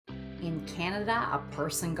In Canada, a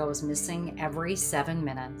person goes missing every 7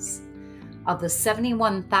 minutes. Of the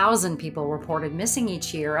 71,000 people reported missing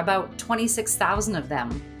each year, about 26,000 of them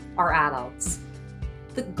are adults.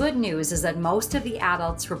 The good news is that most of the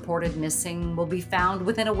adults reported missing will be found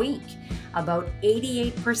within a week. About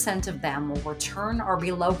 88% of them will return or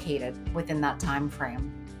be located within that time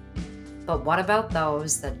frame. But what about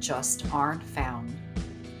those that just aren't found?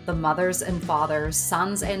 The mothers and fathers,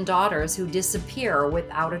 sons and daughters who disappear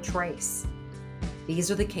without a trace. These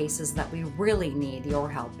are the cases that we really need your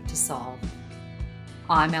help to solve.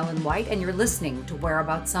 I'm Ellen White, and you're listening to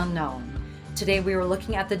Whereabouts Unknown. Today we are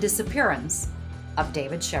looking at the disappearance of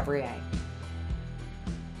David Chevrier.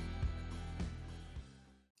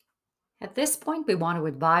 At this point, we want to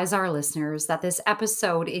advise our listeners that this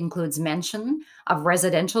episode includes mention of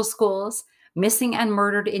residential schools, missing and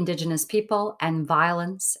murdered Indigenous people, and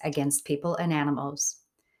violence against people and animals.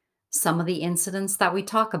 Some of the incidents that we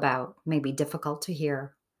talk about may be difficult to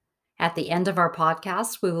hear. At the end of our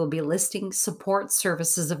podcast, we will be listing support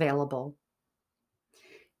services available.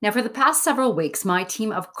 Now, for the past several weeks, my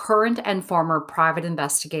team of current and former private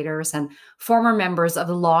investigators and former members of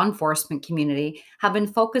the law enforcement community have been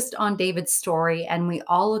focused on David's story, and we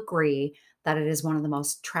all agree that it is one of the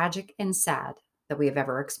most tragic and sad that we have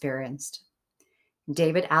ever experienced.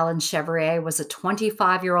 David Allen Chevrier was a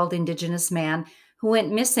 25-year-old Indigenous man who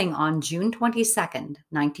went missing on June 22nd,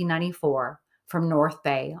 1994, from North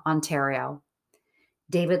Bay, Ontario.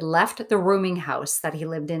 David left the rooming house that he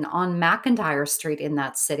lived in on McIntyre Street in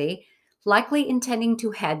that city, likely intending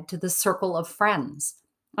to head to the Circle of Friends,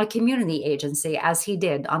 a community agency, as he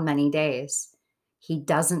did on many days. He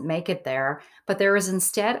doesn't make it there, but there is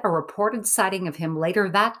instead a reported sighting of him later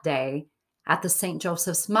that day at the St.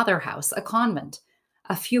 Joseph's Mother House, a convent,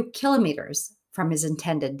 a few kilometers from his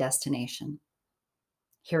intended destination.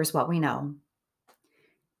 Here's what we know.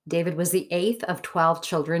 David was the 8th of 12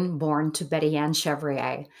 children born to Betty Ann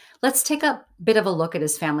Chevrier. Let's take a bit of a look at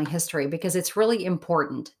his family history because it's really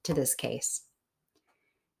important to this case.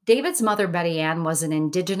 David's mother, Betty Ann, was an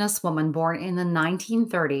Indigenous woman born in the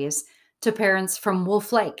 1930s to parents from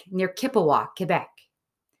Wolf Lake near Chippewa, Quebec.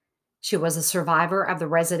 She was a survivor of the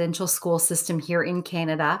residential school system here in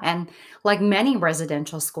Canada, and like many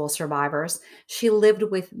residential school survivors, she lived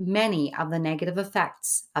with many of the negative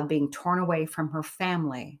effects of being torn away from her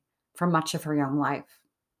family for much of her young life.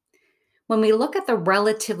 When we look at the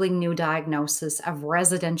relatively new diagnosis of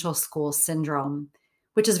residential school syndrome,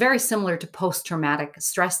 which is very similar to post-traumatic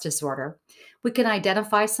stress disorder, we can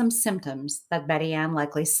identify some symptoms that Betty Ann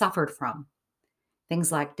likely suffered from.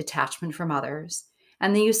 Things like detachment from others,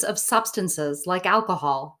 and the use of substances like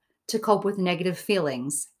alcohol to cope with negative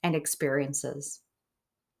feelings and experiences.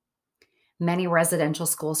 Many residential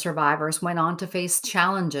school survivors went on to face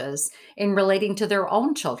challenges in relating to their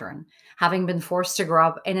own children, having been forced to grow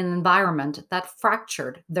up in an environment that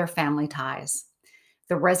fractured their family ties.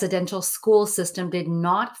 The residential school system did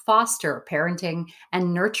not foster parenting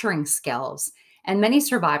and nurturing skills, and many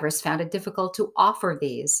survivors found it difficult to offer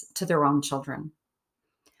these to their own children.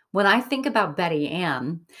 When I think about Betty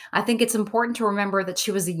Ann, I think it's important to remember that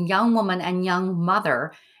she was a young woman and young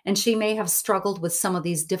mother, and she may have struggled with some of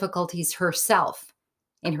these difficulties herself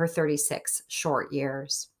in her 36 short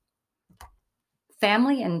years.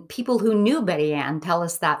 Family and people who knew Betty Ann tell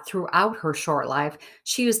us that throughout her short life,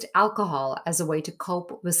 she used alcohol as a way to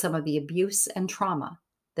cope with some of the abuse and trauma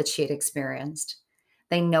that she had experienced.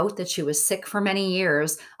 They note that she was sick for many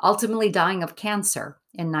years, ultimately dying of cancer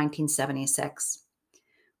in 1976.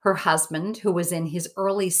 Her husband, who was in his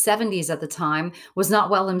early 70s at the time, was not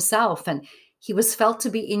well himself, and he was felt to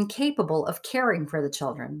be incapable of caring for the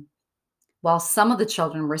children. While some of the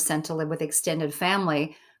children were sent to live with extended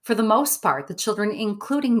family, for the most part, the children,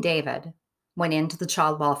 including David, went into the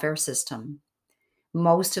child welfare system.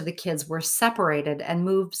 Most of the kids were separated, and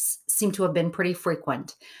moves seem to have been pretty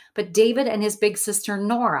frequent. But David and his big sister,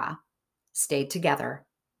 Nora, stayed together.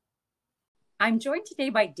 I'm joined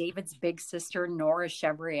today by David's big sister, Nora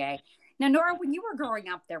Chevrier. Now, Nora, when you were growing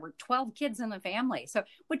up, there were 12 kids in the family. So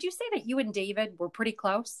would you say that you and David were pretty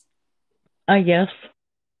close? Yes.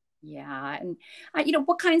 Yeah. And,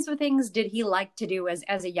 what kinds of things did he like to do as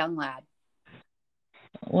a young lad?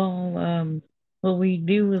 Well, what we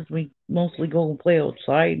do is we mostly go and play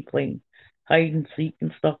outside, playing hide and seek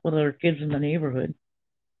and stuff with other kids in the neighborhood.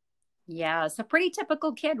 Yeah. It's a pretty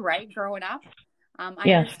typical kid, right? Growing up. I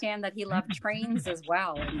Yes. understand that he loved trains as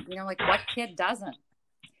well. And, like what kid doesn't?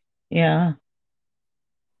 Yeah.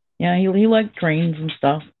 Yeah, he liked trains and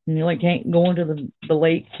stuff. And he liked going to the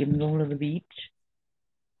lake and going to the beach.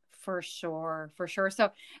 For sure, for sure.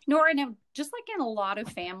 So, Nora, now, just like in a lot of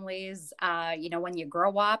families, when you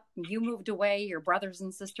grow up, you moved away, your brothers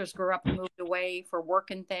and sisters grew up and moved away for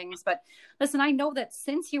work and things. But listen, I know that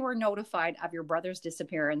since you were notified of your brother's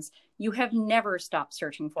disappearance, you have never stopped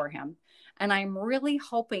searching for him. And I'm really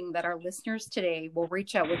hoping that our listeners today will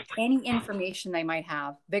reach out with any information they might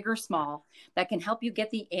have, big or small, that can help you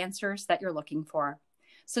get the answers that you're looking for.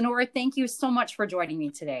 So, Nora, thank you so much for joining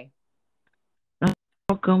me today.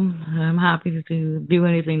 Welcome. I'm happy to do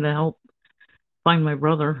anything to help find my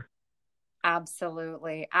brother.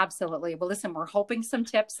 Absolutely. Absolutely. Well, listen, we're hoping some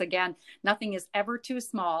tips. Again, nothing is ever too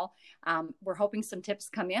small. We're hoping some tips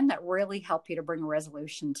come in that really help you to bring a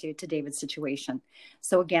resolution to David's situation.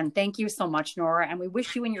 So again, thank you so much, Nora. And we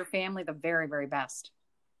wish you and your family the very, very best.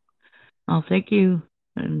 Oh, thank you.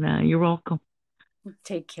 And you're welcome.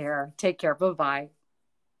 Take care. Take care. Bye-bye.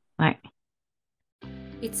 Bye.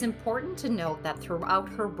 It's important to note that throughout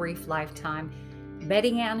her brief lifetime,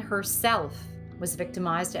 Betty Ann herself was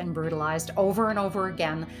victimized and brutalized over and over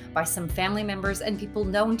again by some family members and people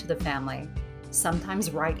known to the family,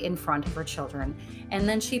 sometimes right in front of her children. And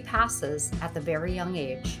then she passes at the very young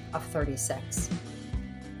age of 36.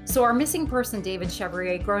 So our missing person, David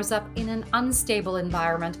Chevrier, grows up in an unstable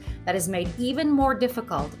environment that is made even more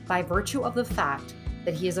difficult by virtue of the fact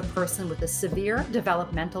that he is a person with a severe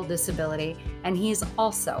developmental disability, and he is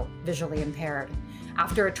also visually impaired.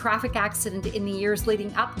 After a traffic accident in the years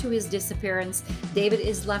leading up to his disappearance, David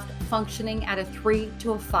is left functioning at a 3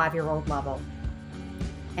 to a 5-year-old level.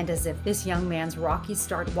 And as if this young man's rocky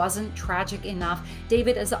start wasn't tragic enough,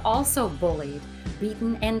 David is also bullied,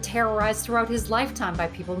 beaten, and terrorized throughout his lifetime by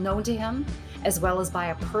people known to him, as well as by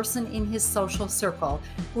a person in his social circle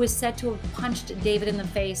who is said to have punched David in the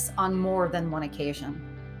face on more than one occasion.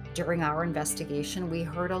 During our investigation, we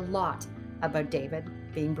heard a lot about David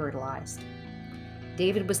being brutalized.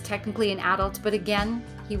 David was technically an adult, but again,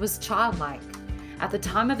 he was childlike. At the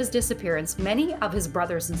time of his disappearance, many of his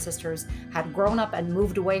brothers and sisters had grown up and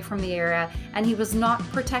moved away from the area, and he was not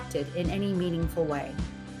protected in any meaningful way.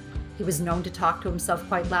 He was known to talk to himself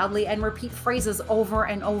quite loudly and repeat phrases over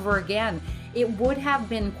and over again. It would have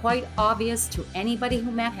been quite obvious to anybody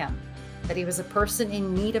who met him that he was a person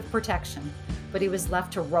in need of protection, but he was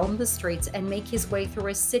left to roam the streets and make his way through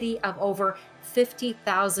a city of over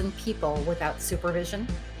 50,000 people without supervision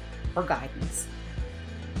or guidance.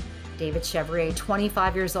 David Chevrier,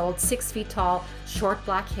 25 years old, 6 feet tall, short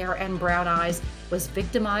black hair and brown eyes, was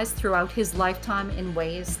victimized throughout his lifetime in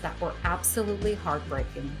ways that were absolutely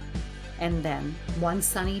heartbreaking. And then, one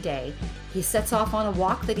sunny day, he sets off on a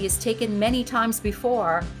walk that he has taken many times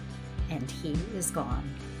before, and he is gone.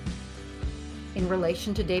 In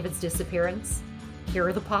relation to David's disappearance, here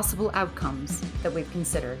are the possible outcomes that we've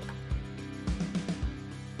considered.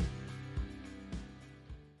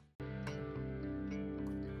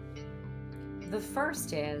 The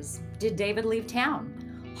first is, did David leave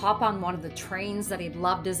town? Hop on one of the trains that he'd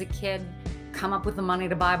loved as a kid, come up with the money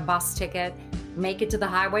to buy a bus ticket, make it to the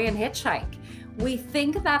highway and hitchhike? We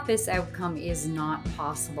think that this outcome is not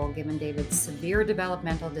possible given David's severe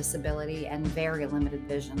developmental disability and very limited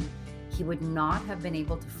vision. He would not have been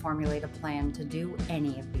able to formulate a plan to do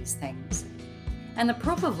any of these things. And the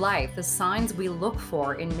proof of life, the signs we look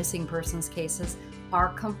for in missing persons cases,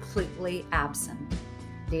 are completely absent.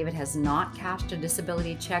 David has not cashed a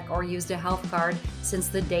disability check or used a health card since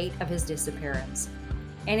the date of his disappearance.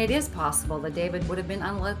 And it is possible that David would have been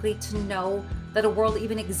unlikely to know that a world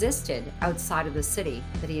even existed outside of the city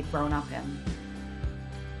that he had grown up in.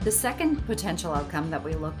 The second potential outcome that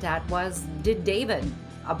we looked at was, did David,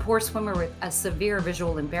 a poor swimmer with a severe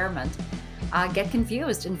visual impairment, get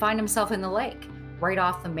confused and find himself in the lake right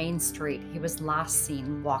off the main street he was last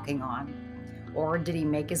seen walking on? Or did he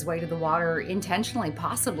make his way to the water intentionally,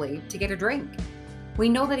 possibly, to get a drink? We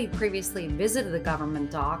know that he previously visited the government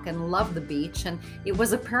dock and loved the beach, and it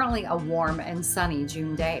was apparently a warm and sunny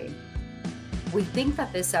June day. We think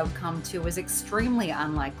that this outcome, too, is extremely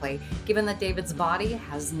unlikely, given that David's body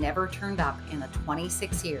has never turned up in the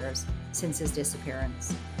 26 years since his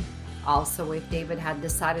disappearance. Also, if David had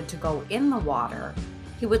decided to go in the water,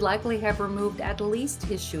 he would likely have removed at least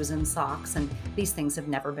his shoes and socks, and these things have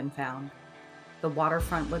never been found. The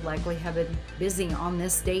waterfront would likely have been busy on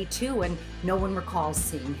this day too, and no one recalls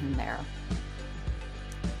seeing him there.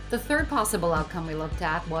 The third possible outcome we looked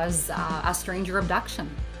at was a stranger abduction.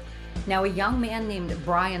 Now, a young man named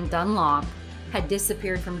Brian Dunlop had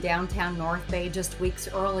disappeared from downtown North Bay just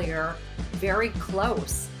weeks earlier, very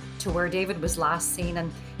close to where David was last seen,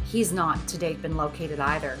 and he's not to date been located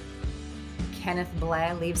either. Kenneth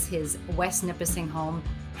Blais leaves his West Nipissing home,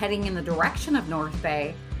 heading in the direction of North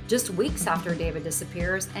Bay, just weeks after David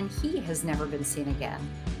disappears, and he has never been seen again.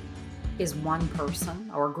 Is one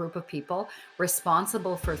person or a group of people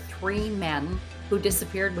responsible for 3 men who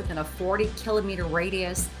disappeared within a 40-kilometer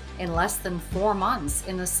radius in less than 4 months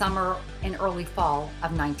in the summer and early fall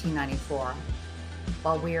of 1994.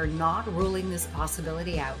 While we are not ruling this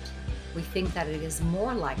possibility out, we think that it is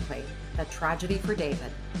more likely that tragedy for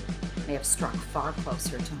David may have struck far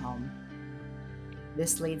closer to home.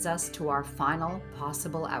 This leads us to our final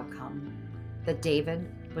possible outcome, that David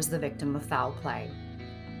was the victim of foul play.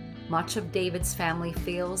 Much of David's family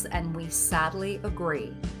feels, and we sadly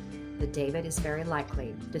agree, that David is very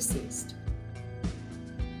likely deceased.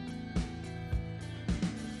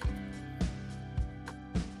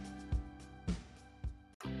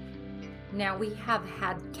 Now, we have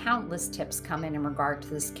had countless tips come in regard to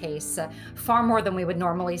this case, far more than we would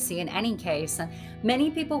normally see in any case. And many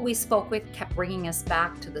people we spoke with kept bringing us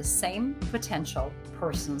back to the same potential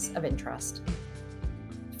persons of interest.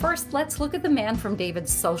 First, let's look at the man from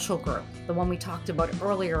David's social group, the one we talked about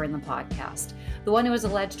earlier in the podcast, the one who was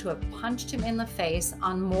alleged to have punched him in the face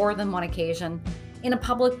on more than one occasion in a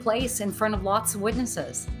public place in front of lots of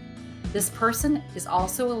witnesses. This person is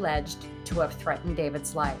also alleged to have threatened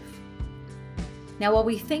David's life. Now, while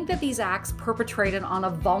we think that these acts perpetrated on a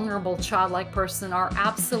vulnerable childlike person are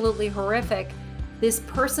absolutely horrific, this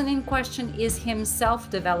person in question is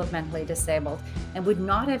himself developmentally disabled and would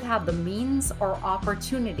not have had the means or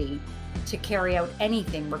opportunity to carry out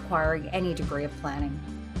anything requiring any degree of planning.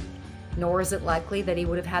 Nor is it likely that he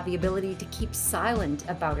would have had the ability to keep silent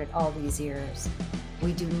about it all these years.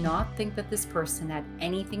 We do not think that this person had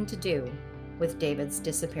anything to do with David's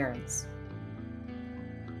disappearance.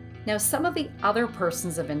 Now, some of the other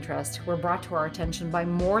persons of interest who were brought to our attention by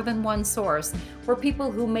more than one source were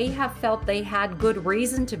people who may have felt they had good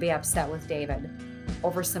reason to be upset with David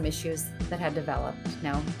over some issues that had developed.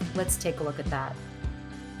 Now, let's take a look at that.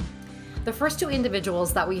 The first 2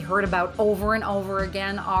 individuals that we heard about over and over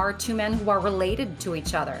again are 2 men who are related to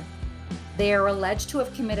each other. They are alleged to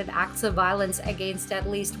have committed acts of violence against at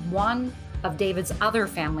least one of David's other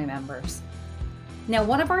family members. Now,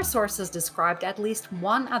 one of our sources described at least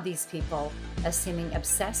one of these people as seeming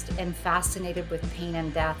obsessed and fascinated with pain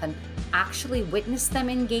and death, and actually witnessed them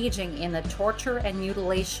engaging in the torture and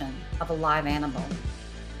mutilation of a live animal.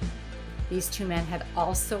 These 2 men had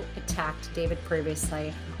also attacked David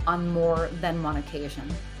previously on more than one occasion.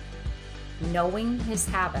 Knowing his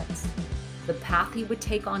habits, the path he would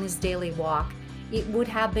take on his daily walk, it would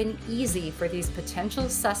have been easy for these potential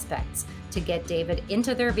suspects to get David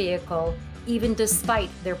into their vehicle, even despite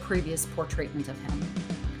their previous poor treatment of him.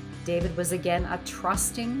 David was again a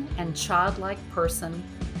trusting and childlike person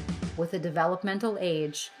with a developmental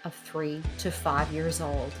age of 3 to 5 years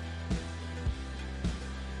old.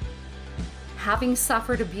 Having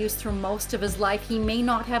suffered abuse through most of his life, he may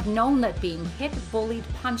not have known that being hit, bullied,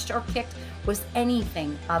 punched, or kicked was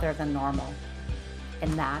anything other than normal.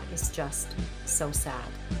 And that is just so sad.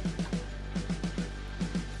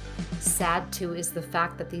 Sad, too, is the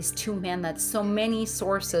fact that these 2 men that so many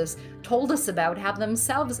sources told us about have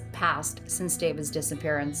themselves passed since David's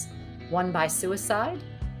disappearance, one by suicide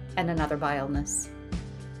and another by illness.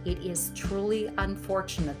 It is truly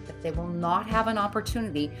unfortunate that they will not have an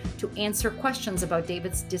opportunity to answer questions about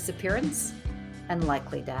David's disappearance and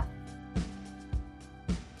likely death.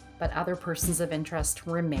 But other persons of interest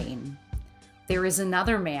remain. There is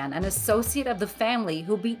another man, an associate of the family,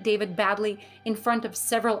 who beat David badly in front of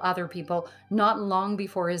several other people not long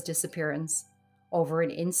before his disappearance over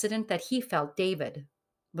an incident that he felt David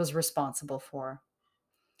was responsible for.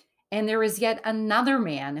 And there is yet another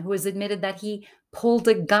man who has admitted that he pulled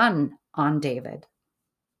a gun on David.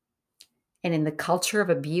 And in the culture of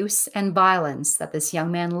abuse and violence that this young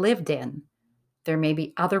man lived in, there may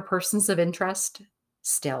be other persons of interest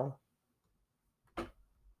still.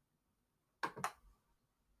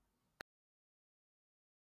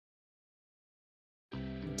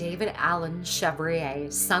 David Allen Chevrier,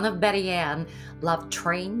 son of Betty Ann, loved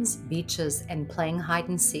trains, beaches, and playing hide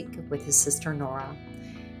and seek with his sister Nora.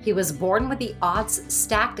 He was born with the odds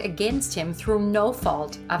stacked against him through no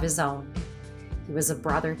fault of his own. He was a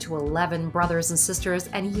brother to 11 brothers and sisters,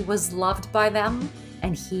 and he was loved by them,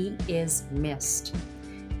 and he is missed.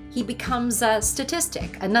 He becomes a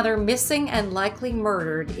statistic, another missing and likely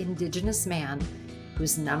murdered Indigenous man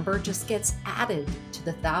whose number just gets added to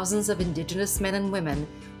the thousands of Indigenous men and women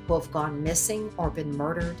who have gone missing or been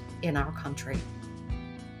murdered in our country.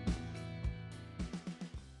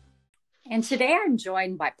 And today I'm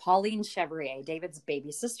joined by Pauline Chevrier, David's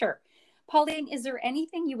baby sister. Pauline, is there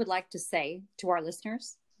anything you would like to say to our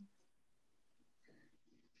listeners?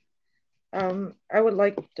 I would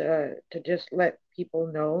like to just let people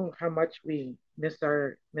know how much we miss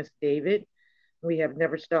David. We have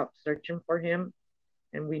never stopped searching for him,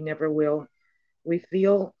 and we never will. We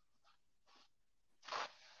feel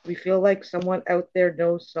we feel like someone out there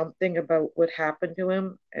knows something about what happened to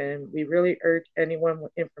him, and we really urge anyone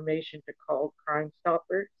with information to call Crime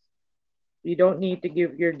Stoppers. You don't need to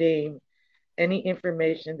give your name. Any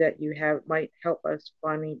information that you have might help us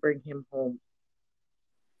finally bring him home.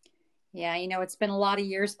 Yeah, it's been a lot of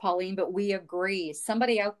years, Pauline, but we agree.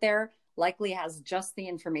 Somebody out there likely has just the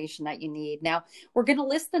information that you need. Now, we're going to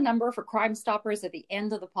list the number for Crime Stoppers at the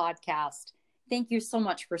end of the podcast. Thank you so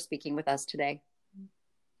much for speaking with us today.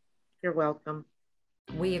 You're welcome.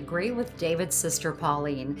 We agree with David's sister,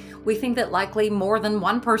 Pauline. We think that likely more than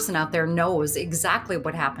one person out there knows exactly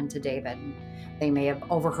what happened to David. They may have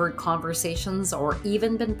overheard conversations or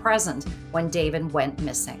even been present when David went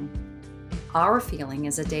missing. Our feeling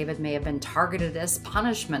is that David may have been targeted as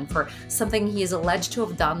punishment for something he is alleged to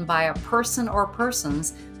have done by a person or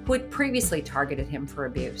persons who had previously targeted him for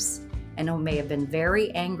abuse, and who may have been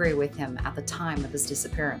very angry with him at the time of his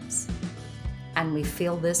disappearance. And we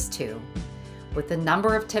feel this too. With the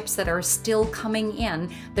number of tips that are still coming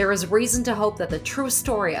in, there is reason to hope that the true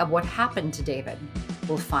story of what happened to David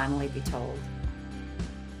will finally be told.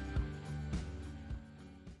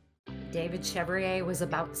 David Chevrier was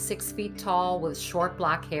about 6 feet tall with short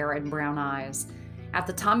black hair and brown eyes. At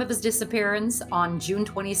the time of his disappearance on June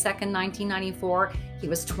 22nd, 1994, he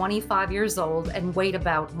was 25 years old and weighed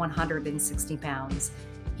about 160 pounds.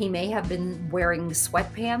 He may have been wearing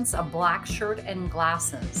sweatpants, a black shirt, and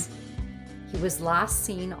glasses. He was last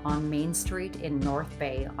seen on Main Street in North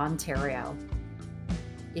Bay, Ontario.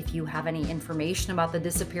 If you have any information about the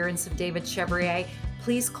disappearance of David Chevrier,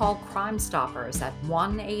 please call Crime Stoppers at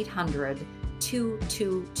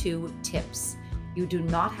 1-800-222-TIPS. You do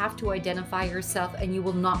not have to identify yourself, and you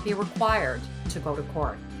will not be required to go to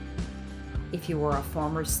court. If you are a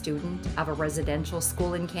former student of a residential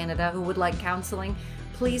school in Canada who would like counseling,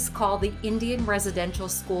 please call the Indian Residential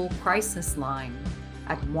School Crisis Line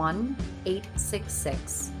at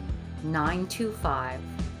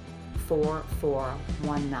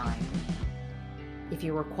 1-866-925-4419. If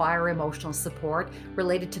you require emotional support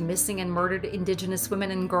related to missing and murdered Indigenous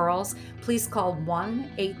women and girls, please call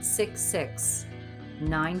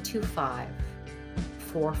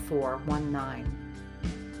 1-866-925-4419.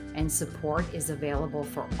 And support is available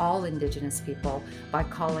for all Indigenous people by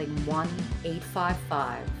calling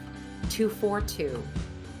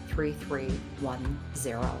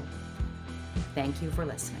 1-855-242-3310. Thank you for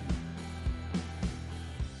listening.